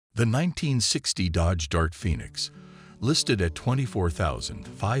The 1960 Dodge Dart Phoenix, listed at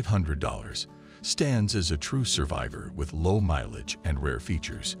 $24,500, stands as a true survivor with low mileage and rare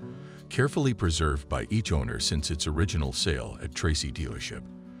features, carefully preserved by each owner since its original sale at Tracy dealership.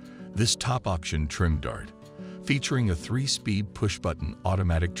 This top-option trim Dart, featuring a 3-speed push-button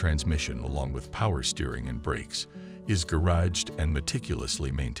automatic transmission along with power steering and brakes, is garaged and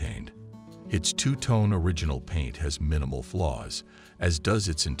meticulously maintained. Its two-tone original paint has minimal flaws, as does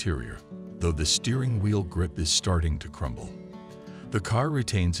its interior, though the steering wheel grip is starting to crumble. The car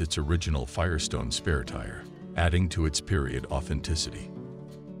retains its original Firestone spare tire, adding to its period authenticity.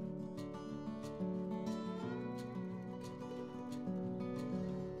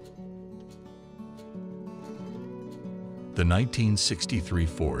 The 1963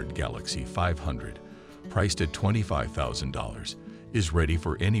 Ford Galaxie 500, priced at $25,000, is ready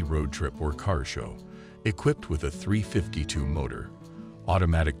for any road trip or car show, equipped with a 352 motor,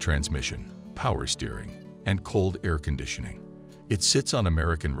 automatic transmission, power steering, and cold air conditioning. It sits on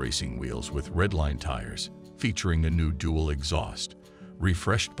American racing wheels with redline tires, featuring a new dual exhaust,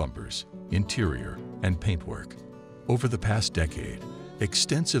 refreshed bumpers, interior, and paintwork. Over the past decade,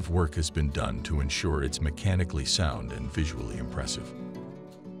 extensive work has been done to ensure it's mechanically sound and visually impressive.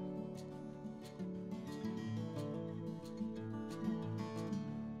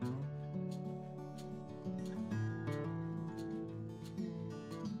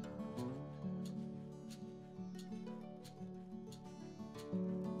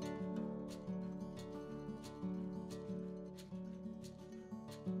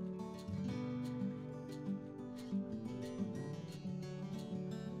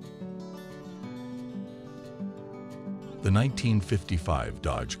 The 1955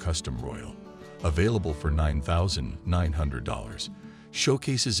 Dodge Custom Royal, available for $9,900,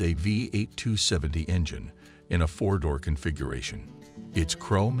 showcases a V8 270 engine in a 4-door configuration. Its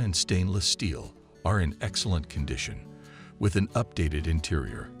chrome and stainless steel are in excellent condition, with an updated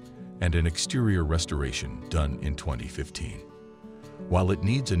interior and an exterior restoration done in 2015. While it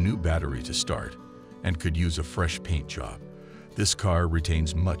needs a new battery to start and could use a fresh paint job, this car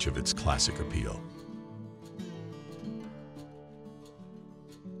retains much of its classic appeal.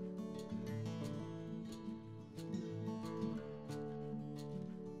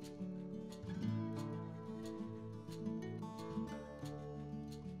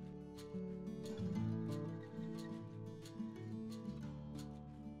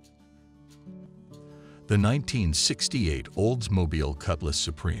 The 1968 Oldsmobile Cutlass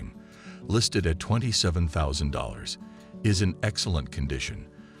Supreme, listed at $27,000, is in excellent condition,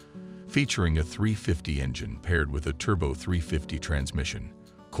 featuring a 350 engine paired with a turbo 350 transmission,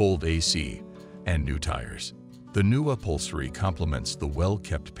 cold AC, and new tires. The new upholstery complements the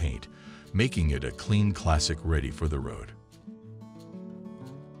well-kept paint, making it a clean classic ready for the road.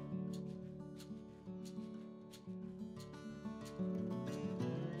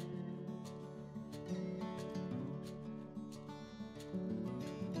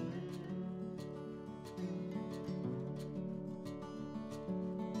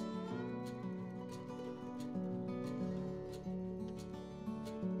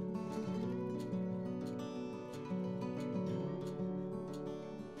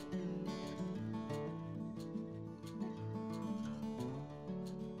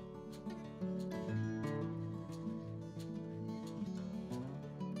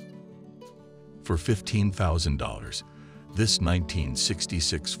 For $15,000, this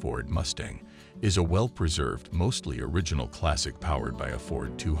 1966 Ford Mustang is a well-preserved, mostly original classic powered by a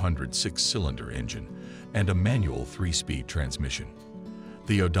Ford 206-cylinder engine and a manual 3-speed transmission.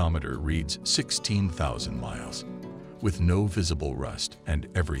 The odometer reads 16,000 miles. With no visible rust and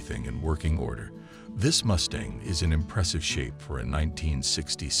everything in working order, this Mustang is in impressive shape for a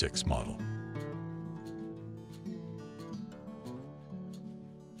 1966 model.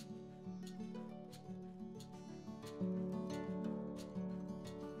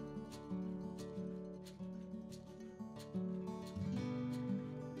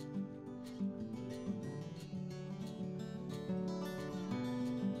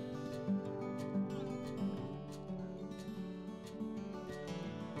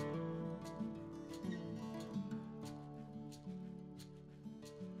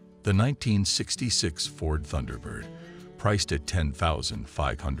 The 1966 Ford Thunderbird, priced at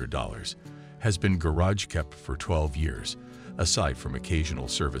 $10,500, has been garage kept for 12 years, aside from occasional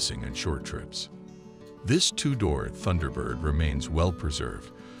servicing and short trips. This 2-door Thunderbird remains well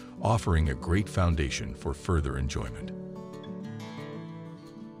preserved, offering a great foundation for further enjoyment.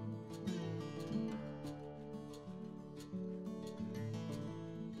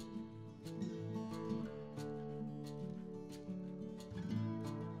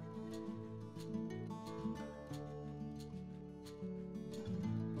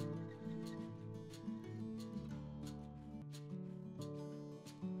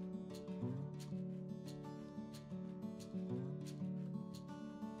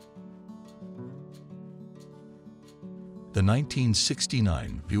 The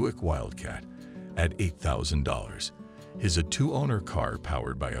 1969 Buick Wildcat at $8,000 is a two-owner car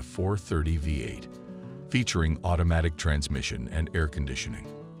powered by a 430 V8, featuring automatic transmission and air conditioning.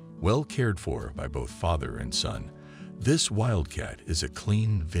 Well cared for by both father and son, this Wildcat is a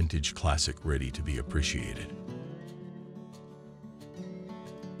clean, vintage classic ready to be appreciated.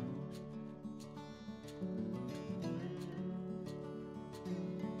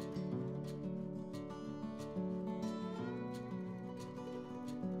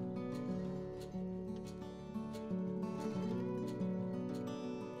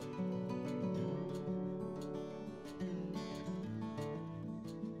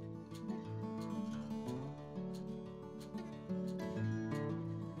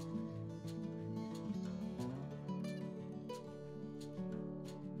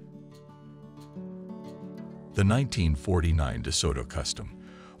 The 1949 DeSoto Custom,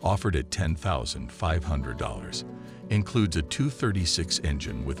 offered at $10,500, includes a 236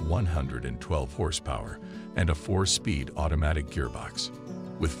 engine with 112 horsepower and a 4-speed automatic gearbox.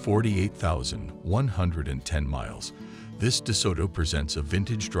 With 48,110 miles, this DeSoto presents a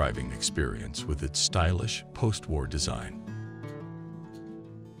vintage driving experience with its stylish post-war design.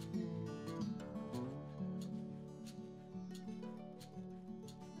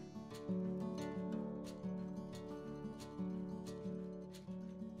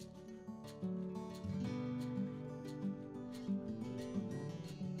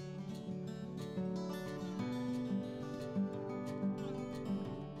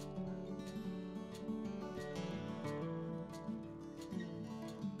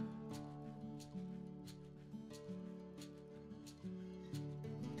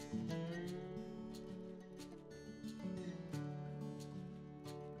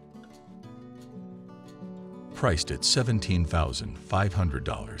 Priced at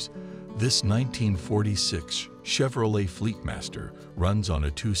 $17,500, this 1946 Chevrolet Fleetmaster runs on a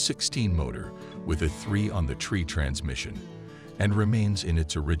 216 motor with a 3-on-the-tree transmission and remains in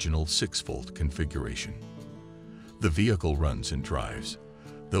its original 6-volt configuration. The vehicle runs and drives,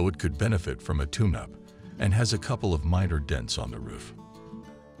 though it could benefit from a tune-up, and has a couple of minor dents on the roof.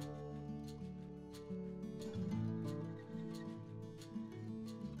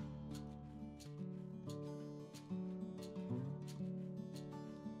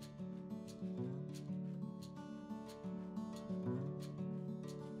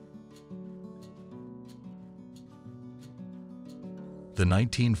 The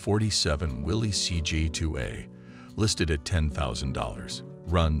 1947 Willys CJ2A, listed at $10,000,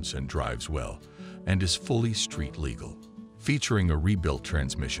 runs and drives well and is fully street legal, featuring a rebuilt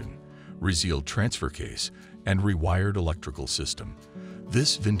transmission, resealed transfer case, and rewired electrical system.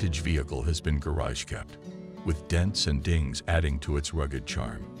 This vintage vehicle has been garage kept, with dents and dings adding to its rugged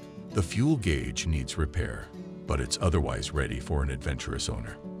charm. The fuel gauge needs repair, but it's otherwise ready for an adventurous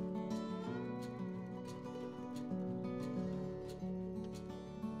owner.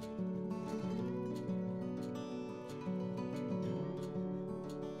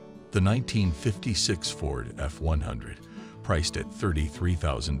 The 1956 Ford F100, priced at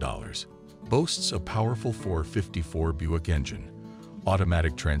 $33,000, boasts a powerful 454 Buick engine,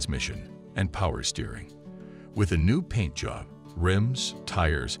 automatic transmission, and power steering. With a new paint job, rims,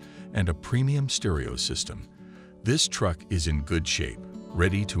 tires, and a premium stereo system, this truck is in good shape,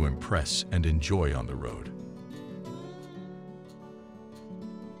 ready to impress and enjoy on the road.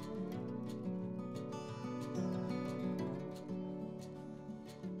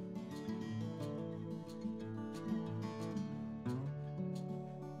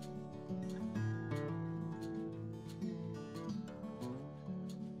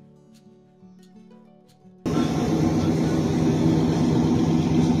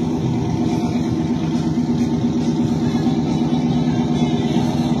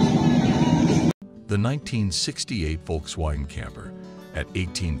 The 1968 Volkswagen Camper at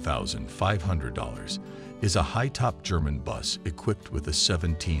 $18,500 is a high-top German bus equipped with a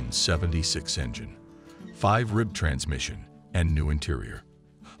 1776 engine, 5-rib transmission, and new interior.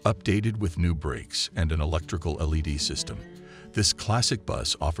 Updated with new brakes and an electrical LED system, this classic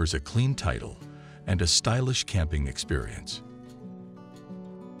bus offers a clean title and a stylish camping experience.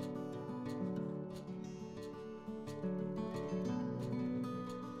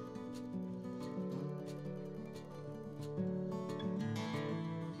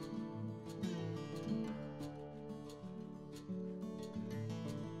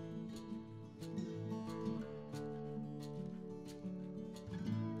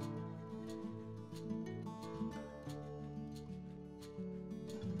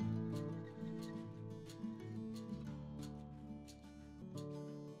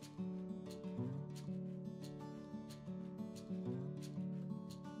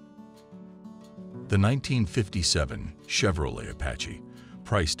 The 1957 Chevrolet Apache,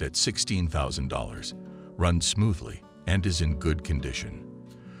 priced at $16,000, runs smoothly and is in good condition.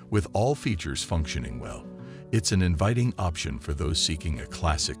 With all features functioning well, it's an inviting option for those seeking a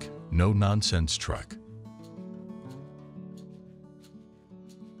classic, no-nonsense truck.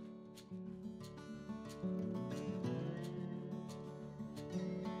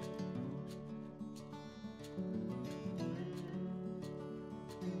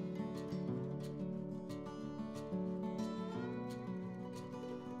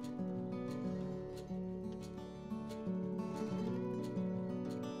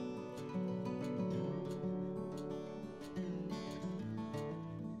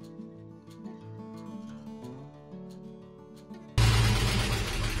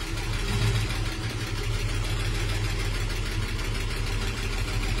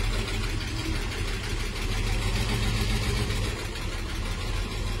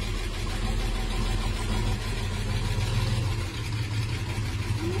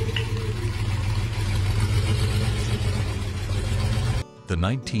 The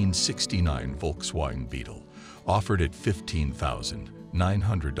 1969 Volkswagen Beetle, offered at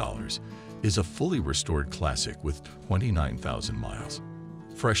 $15,900, is a fully restored classic with 29,000 miles.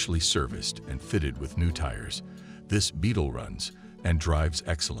 Freshly serviced and fitted with new tires, this Beetle runs and drives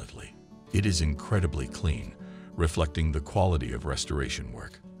excellently. It is incredibly clean, reflecting the quality of restoration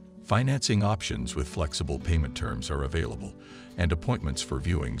work. Financing options with flexible payment terms are available, and appointments for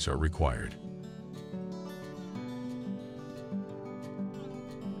viewings are required.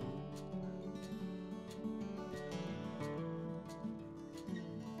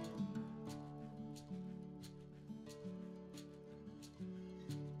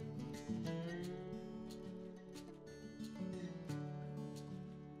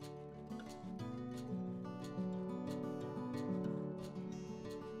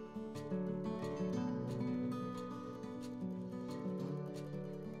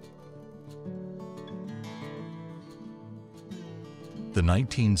 The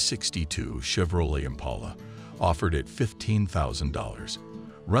 1962 Chevrolet Impala, offered at $15,000,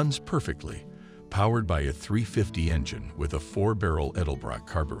 runs perfectly, powered by a 350 engine with a 4-barrel Edelbrock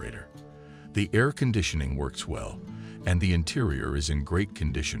carburetor. The air conditioning works well, and the interior is in great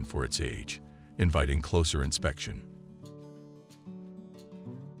condition for its age, inviting closer inspection.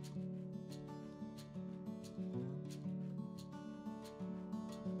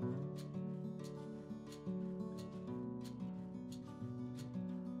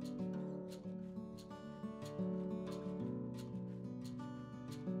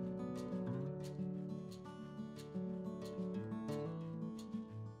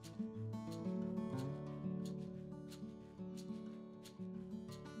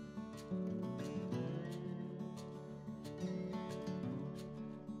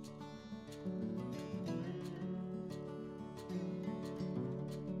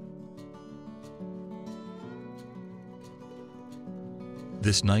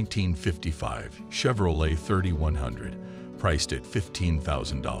 This 1955 Chevrolet 3100, priced at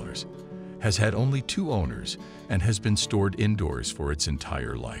 $15,000, has had only 2 owners and has been stored indoors for its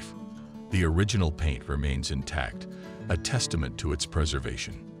entire life. The original paint remains intact, a testament to its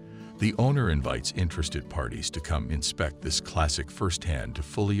preservation. The owner invites interested parties to come inspect this classic firsthand to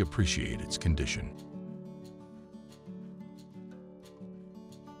fully appreciate its condition.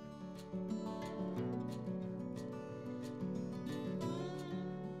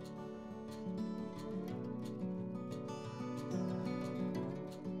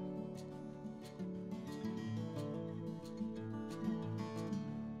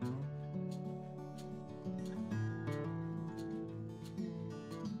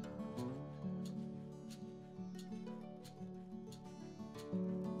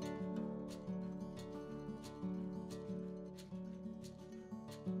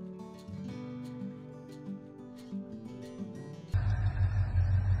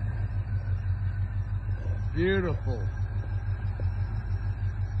 Beautiful.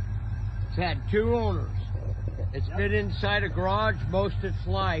 It's had 2 owners. It's been inside a garage most of its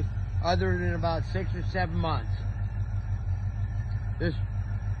life, other than about 6 or 7 months. This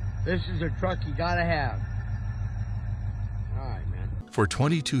is a truck you gotta have. All right, man. For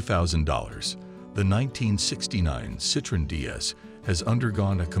 $22,000, the 1969 Citroen DS has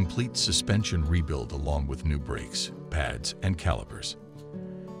undergone a complete suspension rebuild along with new brakes, pads, and calipers.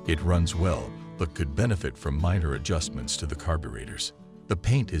 It runs well, but could benefit from minor adjustments to the carburetors. The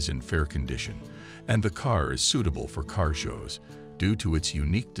paint is in fair condition, and the car is suitable for car shows due to its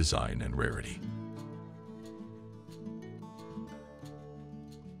unique design and rarity.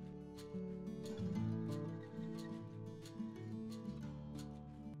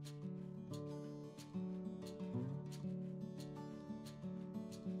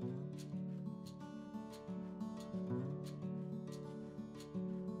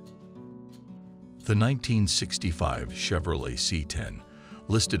 The 1965 Chevrolet C10,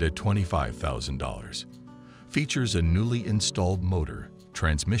 listed at $25,000, features a newly installed motor,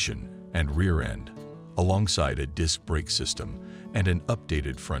 transmission, and rear end, alongside a disc brake system and an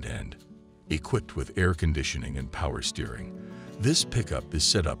updated front end. Equipped with air conditioning and power steering, this pickup is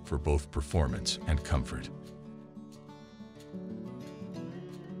set up for both performance and comfort.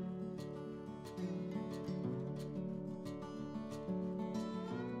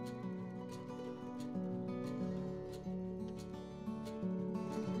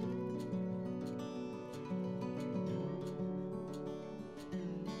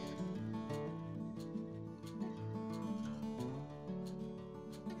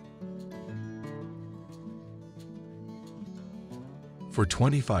 For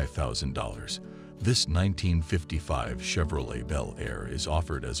 $25,000, this 1955 Chevrolet Bel Air is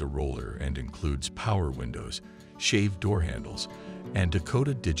offered as a roller and includes power windows, shaved door handles, and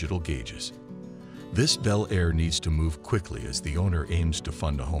Dakota digital gauges. This Bel Air needs to move quickly as the owner aims to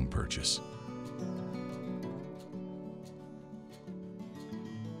fund a home purchase.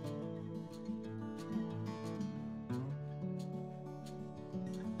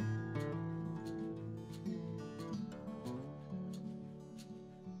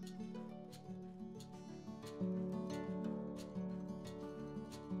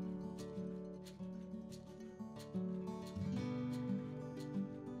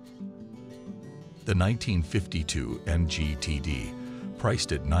 The 1952 MGTD,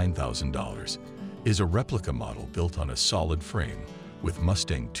 priced at $9,000, is a replica model built on a solid frame with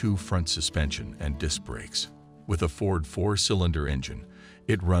Mustang 2 front suspension and disc brakes. With a Ford 4-cylinder engine,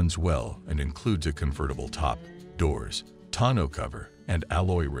 it runs well and includes a convertible top, doors, tonneau cover, and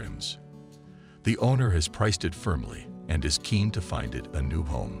alloy rims. The owner has priced it firmly and is keen to find it a new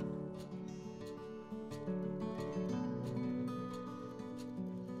home.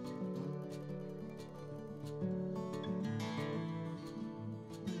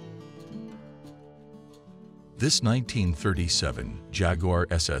 This 1937 Jaguar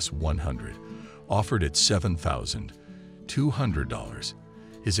SS 100, offered at $7,200,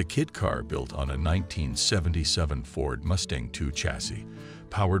 is a kit car built on a 1977 Ford Mustang 2 chassis,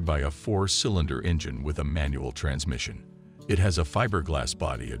 powered by a 4-cylinder engine with a manual transmission. It has a fiberglass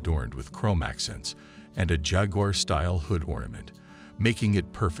body adorned with chrome accents and a Jaguar-style hood ornament, making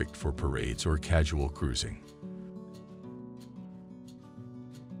it perfect for parades or casual cruising.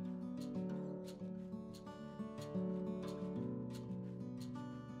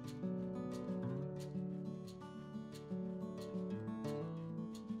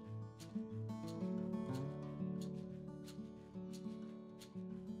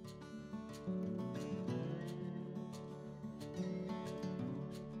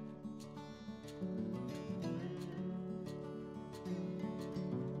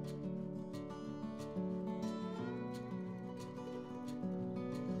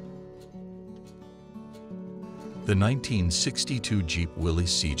 The 1962 Jeep Willys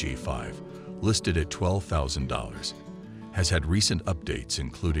CJ5, listed at $12,000, has had recent updates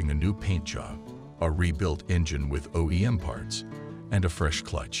including a new paint job, a rebuilt engine with OEM parts, and a fresh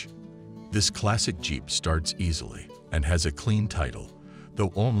clutch. This classic Jeep starts easily and has a clean title,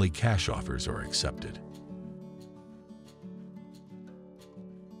 though only cash offers are accepted.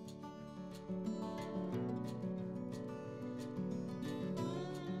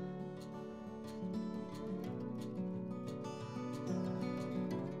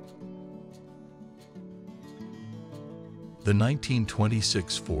 The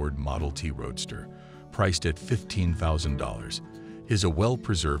 1926 Ford Model T Roadster, priced at $15,000, is a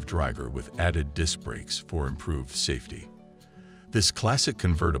well-preserved dragger with added disc brakes for improved safety. This classic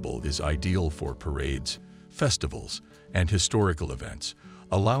convertible is ideal for parades, festivals, and historical events,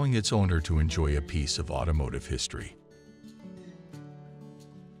 allowing its owner to enjoy a piece of automotive history.